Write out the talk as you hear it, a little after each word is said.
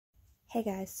Hey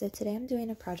guys, so today I'm doing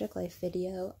a Project Life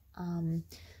video.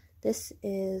 This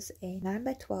is a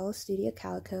 9x12 Studio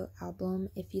Calico album.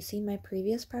 If you've seen my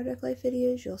previous Project Life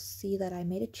videos, you'll see that I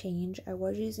made a change. I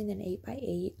was using an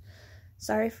 8x8.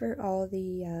 Sorry for all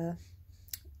the,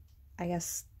 I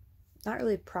guess, not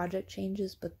really project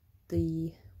changes, but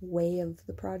the way of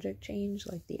the project change,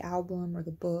 like the album or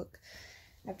the book.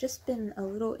 I've just been a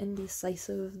little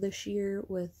indecisive this year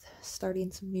with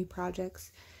starting some new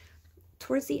projects.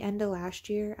 Towards the end of last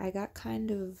year, I got kind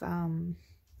of, I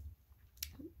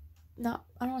don't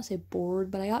want to say bored,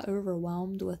 but I got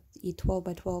overwhelmed with the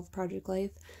 12x12 Project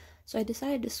Life. So I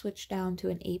decided to switch down to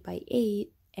an 8x8,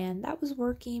 and that was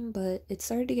working, but it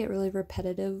started to get really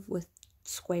repetitive with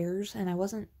squares, and I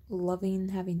wasn't loving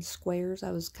having squares.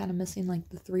 I was kind of missing like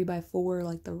the 3x4,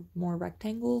 like the more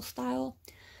rectangle style.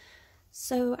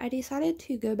 So I decided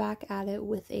to go back at it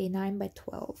with a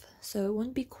 9x12. So it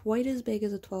wouldn't be quite as big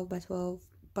as a 12x12,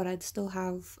 but I'd still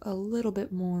have a little bit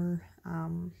more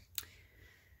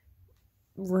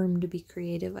room to be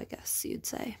creative, I guess you'd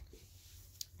say.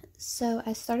 So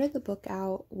I started the book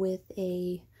out with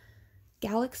a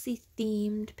galaxy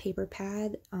themed paper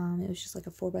pad. It was just like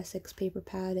a 4x6 paper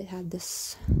pad. It had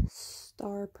this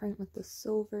star print with the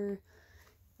silver.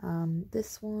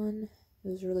 This one, it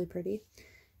was really pretty.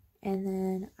 And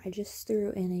then I just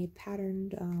threw in a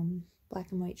patterned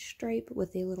black and white stripe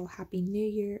with a little Happy New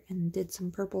Year and did some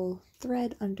purple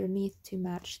thread underneath to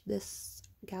match this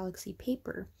galaxy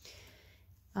paper.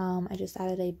 I just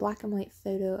added a black and white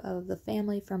photo of the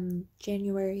family from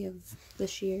January of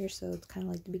this year, so it's kind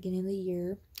of like the beginning of the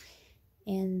year.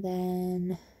 And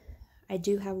then I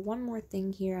do have one more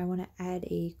thing here. I want to add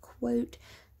a quote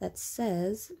that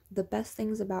says, "The best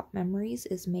things about memories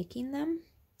is making them."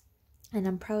 And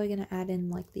I'm probably going to add in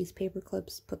like these paper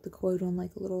clips, put the quote on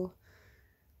like a little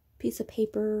piece of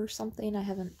paper or something. I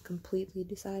haven't completely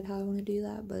decided how I want to do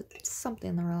that, but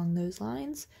something along those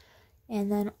lines.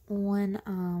 And then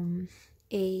on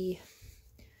a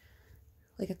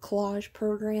collage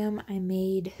program, I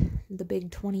made the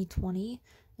big 2020,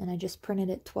 and I just printed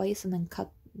it twice and then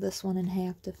cut this one in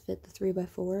half to fit the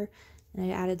 3x4. And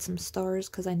I added some stars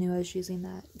because I knew I was using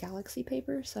that galaxy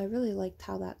paper, so I really liked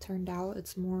how that turned out.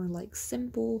 It's more like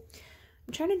simple.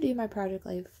 I'm trying to do my Project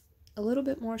Life a little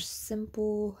bit more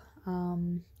simple, a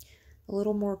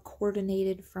little more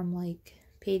coordinated from like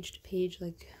page to page,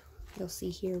 like you'll see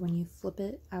here when you flip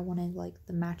it. I wanted like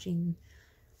the matching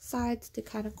sides to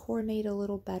kind of coordinate a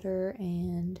little better,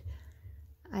 and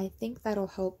I think that'll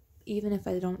help even if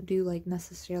I don't do like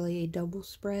necessarily a double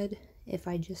spread. If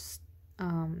I just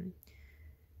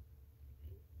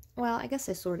well, I guess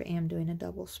I sort of am doing a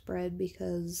double spread,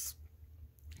 because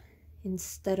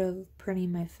instead of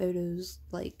printing my photos,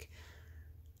 like,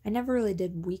 I never really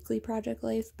did weekly Project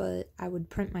Life, but I would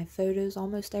print my photos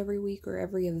almost every week or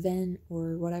every event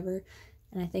or whatever,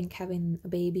 and I think having a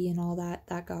baby and all that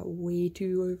got way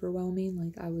too overwhelming.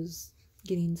 Like, I was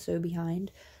getting so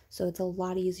behind, so it's a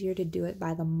lot easier to do it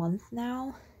by the month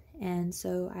now. And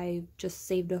so I just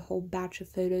saved a whole batch of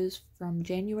photos from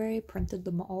January, printed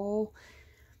them all,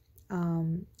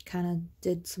 kind of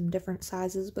did some different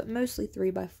sizes, but mostly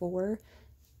 3x4,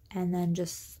 and then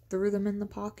just threw them in the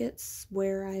pockets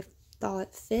where I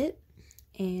thought fit.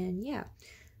 And yeah,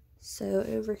 so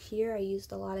over here I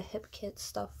used a lot of Hip Kit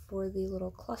stuff for the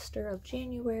little cluster of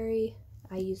January.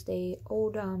 I used a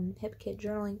old Hip Kit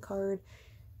journaling card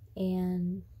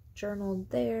and journaled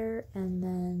there, and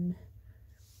then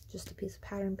just a piece of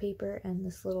pattern paper and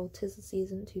this little 'Tis the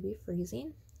Season to Be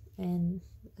Freezing, and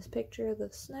this picture of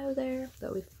the snow there,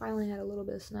 that we finally had a little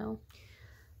bit of snow.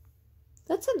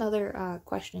 That's another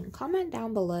question. Comment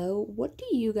down below, what do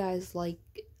you guys like?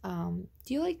 Do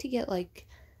you like to get like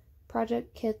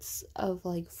project kits of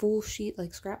like full sheet,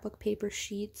 like scrapbook paper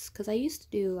sheets? Because I used to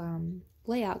do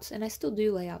layouts, and I still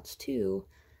do layouts too,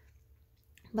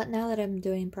 but now that I'm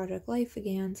doing Project Life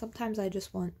again, sometimes I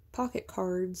just want pocket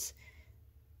cards.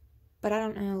 But I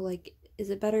don't know, like, is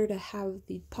it better to have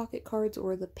the pocket cards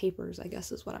or the papers, I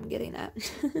guess is what I'm getting at.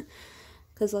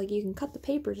 Because, like, you can cut the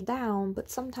papers down, but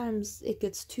sometimes it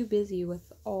gets too busy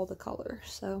with all the color.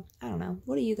 So, I don't know.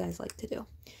 What do you guys like to do?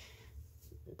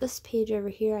 This page over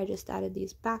here, I just added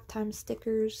these bath time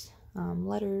stickers,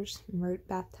 letters, and wrote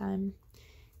bath time.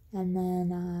 And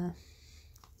then,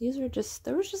 these are just,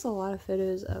 there was just a lot of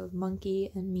photos of Monkey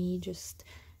and me just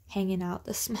hanging out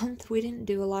this month. We didn't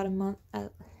do a lot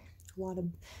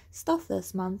of stuff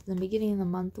this month. In the beginning of the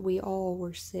month, we all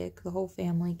were sick. The whole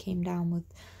family came down with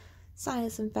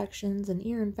sinus infections and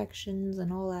ear infections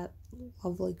and all that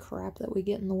lovely crap that we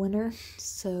get in the winter.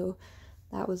 So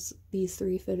that was, these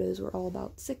 3 photos were all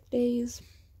about sick days.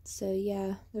 So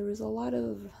yeah, there was a lot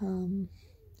of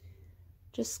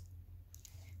just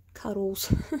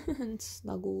cuddles and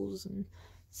snuggles and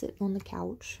sitting on the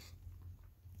couch.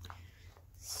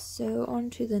 So on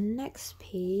to the next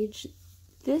page.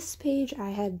 This page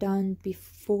I had done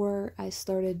before I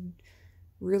started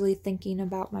really thinking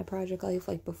about my project life,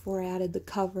 like before I added the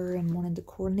cover and wanted to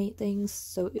coordinate things.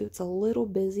 So it's a little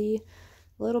busy,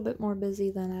 a little bit more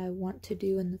busy than I want to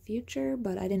do in the future,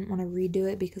 but I didn't want to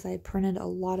redo it because I printed a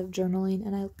lot of journaling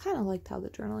and I kind of liked how the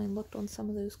journaling looked on some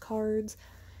of those cards.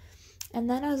 And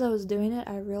then as I was doing it,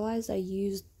 I realized I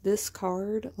used this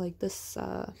card, like this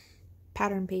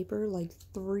pattern paper, like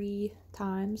 3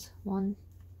 times. 1,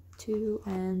 2,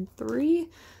 and 3.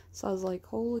 So I was like,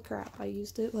 holy crap, I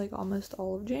used it like almost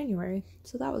all of January.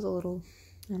 So that was a little,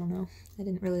 I don't know, I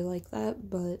didn't really like that,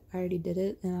 but I already did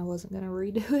it and I wasn't gonna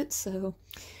redo it, so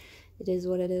it is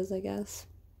what it is, I guess.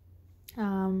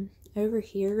 Over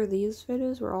here, these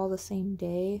photos were all the same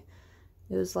day.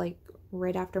 It was like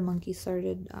right after Monkey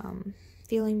started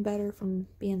feeling better from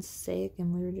being sick,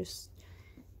 and we were just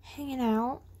hanging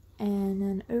out. And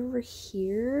then over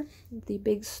here, the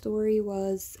big story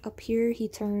was up here, he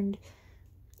turned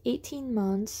 18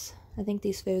 months. I think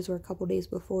these photos were a couple days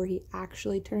before he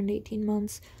actually turned 18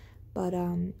 months, but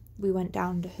we went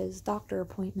down to his doctor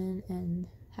appointment and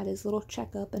had his little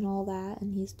checkup and all that,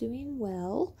 and he's doing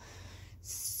well.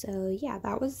 So yeah,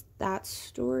 that was that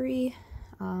story.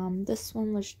 This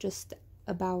one was just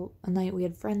about a night we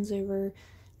had friends over,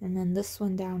 and then this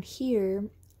one down here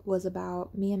was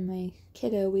about me and my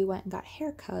kiddo. We went and got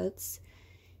haircuts,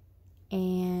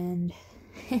 and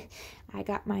I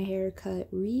got my hair cut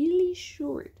really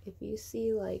short. If you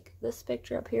see like this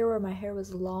picture up here where my hair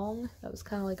was long, that was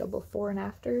kind of like a before and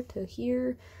after to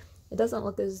here. It doesn't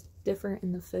look as different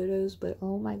in the photos, but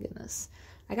oh my goodness.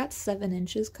 I got 7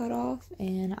 inches cut off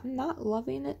and I'm not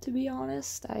loving it, to be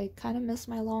honest. I kind of miss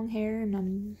my long hair,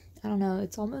 and I don't know,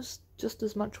 it's almost just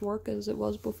as much work as it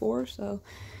was before, so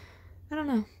I don't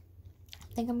know.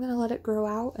 I think I'm gonna let it grow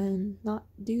out and not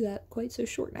do that quite so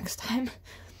short next time.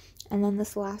 And then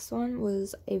this last one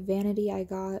was a vanity I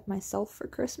got myself for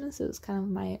Christmas. It was kind of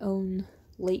my own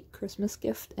late Christmas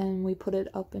gift, and we put it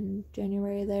up in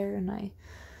January there, and my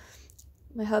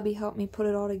hubby helped me put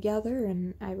it all together,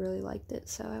 and I really liked it,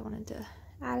 so I wanted to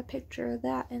add a picture of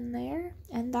that in there.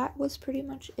 And that was pretty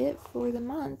much it for the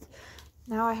month.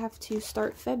 Now I have to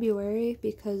start February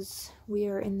because we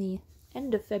are in the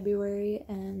end of February,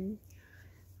 and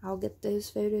I'll get those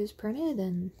photos printed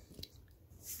and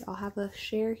I'll have a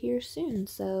share here soon.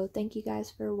 So thank you guys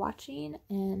for watching,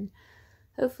 and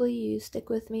hopefully you stick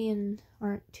with me and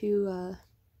aren't too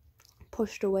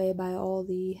pushed away by all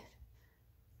the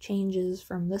changes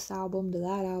from this album to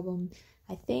that album.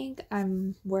 I think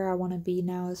I'm where I want to be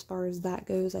now as far as that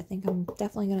goes. I think I'm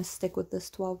definitely going to stick with this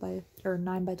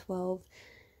 9 by 12.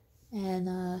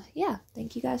 And yeah,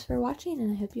 thank you guys for watching,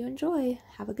 and I hope you enjoy.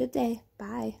 Have a good day.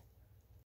 Bye.